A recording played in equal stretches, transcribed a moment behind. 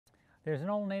There's an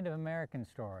old Native American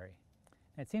story.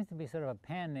 It seems to be sort of a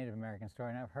pan-Native American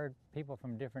story, and I've heard people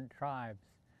from different tribes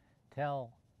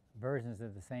tell versions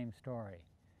of the same story.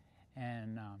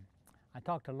 And I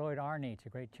talked to Lloyd Arneach, a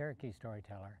great Cherokee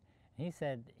storyteller. He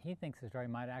said he thinks the story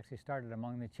might have actually started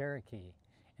among the Cherokee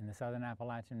in the southern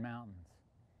Appalachian Mountains.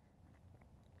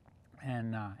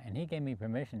 And he gave me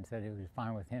permission, said it was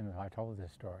fine with him if I told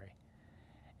this story.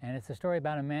 And it's a story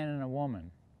about a man and a woman.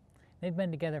 They'd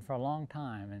been together for a long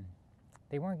time, and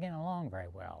they weren't getting along very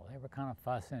well. They were kind of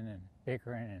fussing and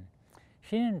bickering, and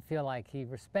she didn't feel like he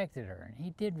respected her, and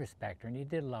he did respect her, and he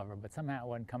did love her, but somehow it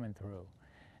wasn't coming through.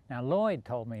 Now, Lloyd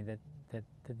told me that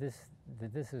this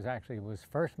was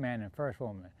first man and first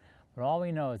woman, but all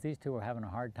we know is these two were having a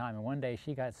hard time, and one day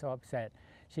she got so upset,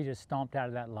 she just stomped out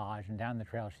of that lodge, and down the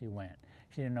trail she went.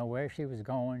 She didn't know where she was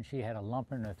going. She had a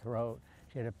lump in her throat.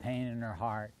 She had a pain in her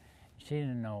heart. She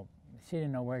didn't know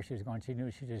where she was going. She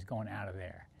knew she was just going out of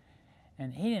there.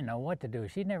 And he didn't know what to do.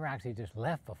 She'd never actually just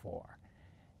left before.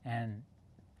 And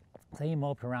so he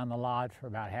moped around the lodge for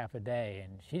about half a day,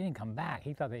 and she didn't come back.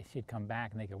 He thought that she'd come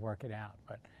back and they could work it out,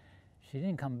 but she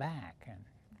didn't come back.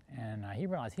 And he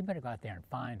realized he better go out there and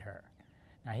find her.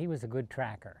 Now, he was a good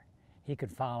tracker. He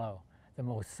could follow the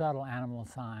most subtle animal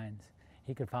signs.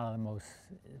 He could follow the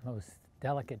most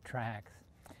delicate tracks.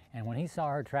 And when he saw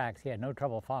her tracks, he had no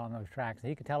trouble following those tracks.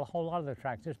 He could tell a whole lot of the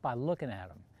tracks just by looking at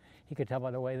them. He could tell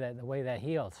by the way that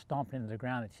heel stomped into the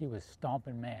ground that she was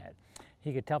stomping mad.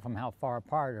 He could tell from how far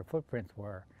apart her footprints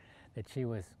were that she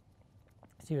was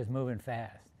moving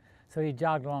fast. So he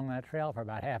jogged along that trail for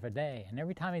about half a day, and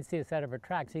every time he'd see a set of her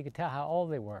tracks, he could tell how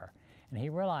old they were. And he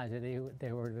realized that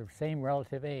they were the same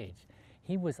relative age.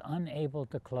 He was unable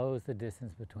to close the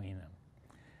distance between them.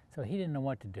 So he didn't know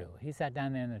what to do. He sat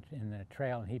down there in the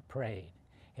trail and he prayed.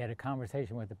 He had a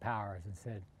conversation with the powers and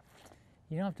said,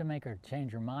 "You don't have to make her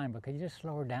change her mind, but could you just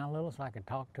slow her down a little so I could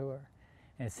talk to her?"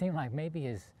 And it seemed like maybe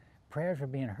his prayers were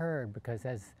being heard, because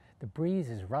as the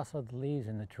breezes rustled the leaves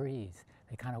in the trees,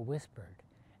 they kind of whispered,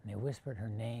 and they whispered her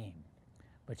name.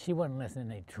 But she wasn't listening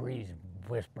to the trees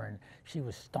whispering. She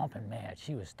was stomping mad.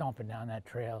 She was stomping down that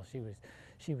trail.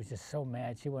 She was just so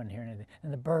mad she wasn't hearing anything.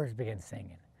 And the birds began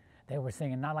singing. They were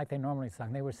singing not like they normally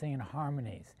sung. They were singing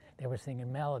harmonies. They were singing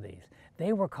melodies.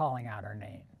 They were calling out her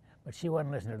name. But she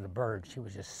wasn't listening to the birds. She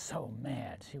was just so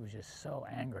mad. She was just so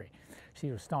angry.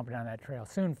 She was stomping down that trail.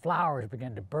 Soon flowers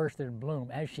began to burst and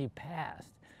bloom as she passed.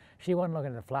 She wasn't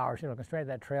looking at the flowers. She was looking straight at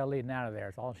that trail leading out of there.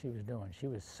 That's all she was doing. She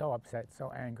was so upset,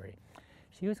 so angry.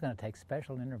 She was going to take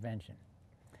special intervention.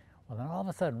 Well, then all of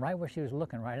a sudden, right where she was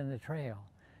looking, right in the trail,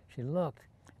 she looked,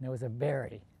 and there was a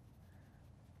berry.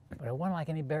 But it wasn't like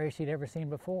any berry she'd ever seen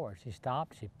before. She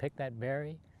stopped, she picked that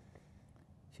berry,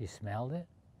 she smelled it.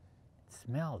 It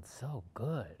smelled so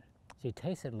good. She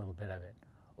tasted a little bit of it.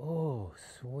 Oh,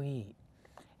 sweet.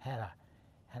 Had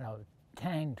a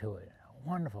tang to it, a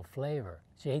wonderful flavor.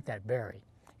 She ate that berry.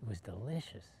 It was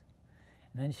delicious.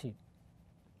 And then she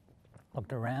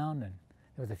looked around, and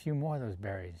there was a few more of those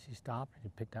berries. She stopped, she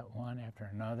picked up one after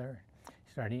another.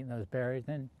 She started eating those berries.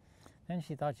 Then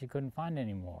she thought she couldn't find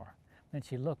any more. Then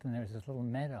she looked, and there was this little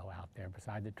meadow out there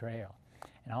beside the trail.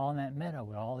 And all in that meadow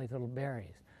were all these little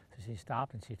berries. So she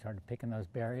stopped, and she started picking those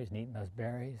berries and eating those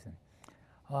berries. And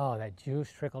oh, that juice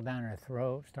trickled down her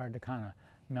throat, started to kind of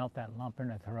melt that lump in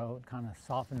her throat, kind of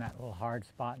soften that little hard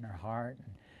spot in her heart.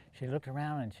 And she looked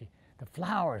around, and the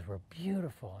flowers were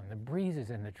beautiful, and the breezes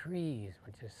in the trees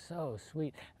were just so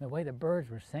sweet. And the way the birds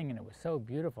were singing, it was so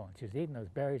beautiful. And she was eating those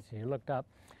berries, and she looked up,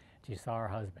 and she saw her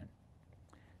husband.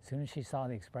 As soon as she saw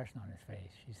the expression on his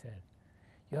face, she said,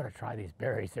 "You ought to try these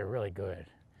berries, they're really good."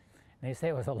 And they say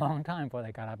it was a long time before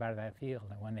they got up out of that field,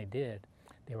 and when they did,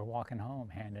 they were walking home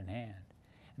hand in hand.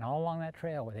 And all along that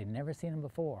trail where they'd never seen them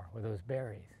before were those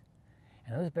berries.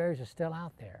 And those berries are still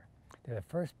out there. They're the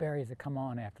first berries that come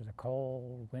on after the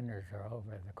cold winters are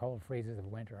over, the cold freezes of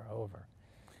winter are over.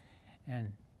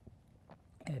 And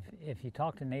if you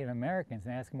talk to Native Americans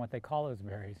and ask them what they call those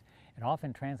berries, it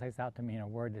often translates out to mean a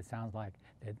word that sounds like,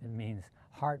 it means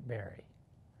heartberry,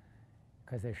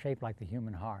 because they're shaped like the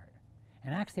human heart.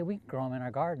 And actually we grow them in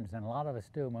our gardens, and a lot of us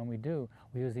do. When we do,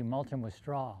 we usually mulch them with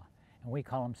straw, and we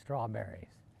call them strawberries.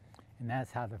 And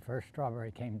that's how the first strawberry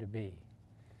came to be.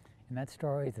 And that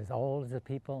story is as old as the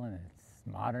people and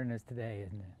as modern as today,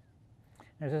 isn't it?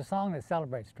 There's a song that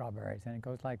celebrates strawberries, and it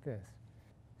goes like this.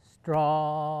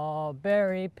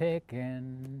 Strawberry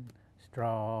pickin',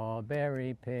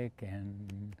 strawberry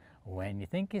pickin'. When you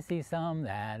think you see some,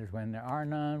 that is when there are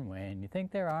none. When you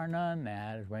think there are none,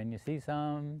 that is when you see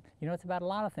some. You know, it's about a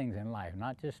lot of things in life,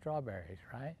 not just strawberries,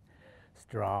 right?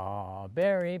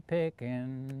 Strawberry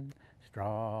pickin',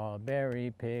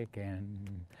 strawberry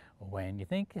pickin'. When you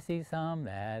think you see some,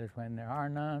 that is when there are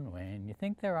none. When you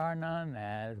think there are none,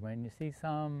 that is when you see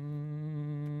some.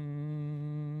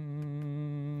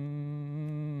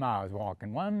 I was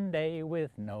walking one day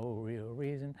with no real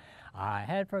reason. I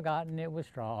had forgotten it was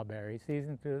strawberry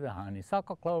season through the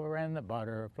honeysuckle clover and the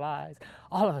butterflies.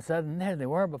 All of a sudden, there they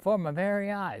were before my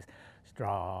very eyes.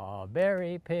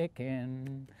 Strawberry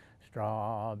pickin',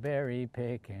 strawberry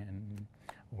pickin'.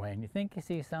 When you think you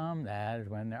see some, that is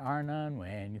when there are none.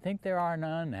 When you think there are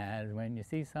none, that is when you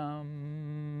see some.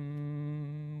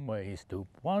 Well, you stoop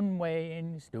one way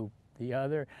and you stoop the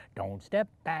other. Don't step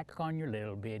back on your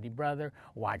little bitty brother.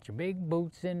 Watch your big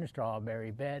boots in the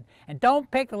strawberry bed. And don't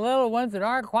pick the little ones that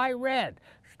aren't quite red.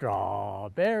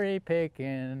 Strawberry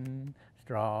pickin',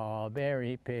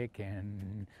 strawberry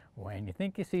pickin'. When you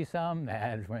think you see some,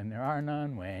 that is when there are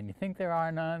none. When you think there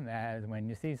are none, that is when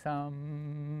you see some.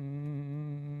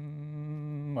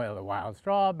 Well, the wild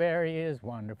strawberry is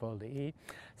wonderful to eat.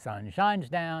 Sun shines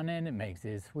down and it makes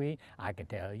it sweet. I can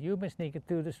tell you've been sneaking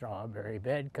through the strawberry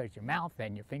bed 'cause your mouth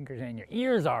and your fingers and your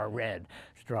ears are red.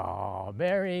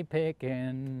 Strawberry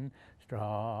pickin',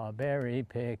 strawberry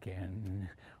pickin'.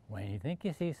 When you think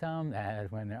you see some, that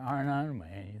is when there are none.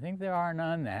 When you think there are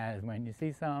none, that is when you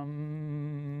see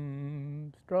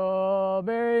some.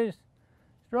 Strawberries,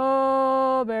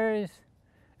 strawberries.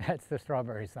 That's the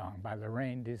strawberry song by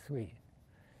Lorraine DeSuite.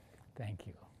 Thank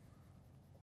you.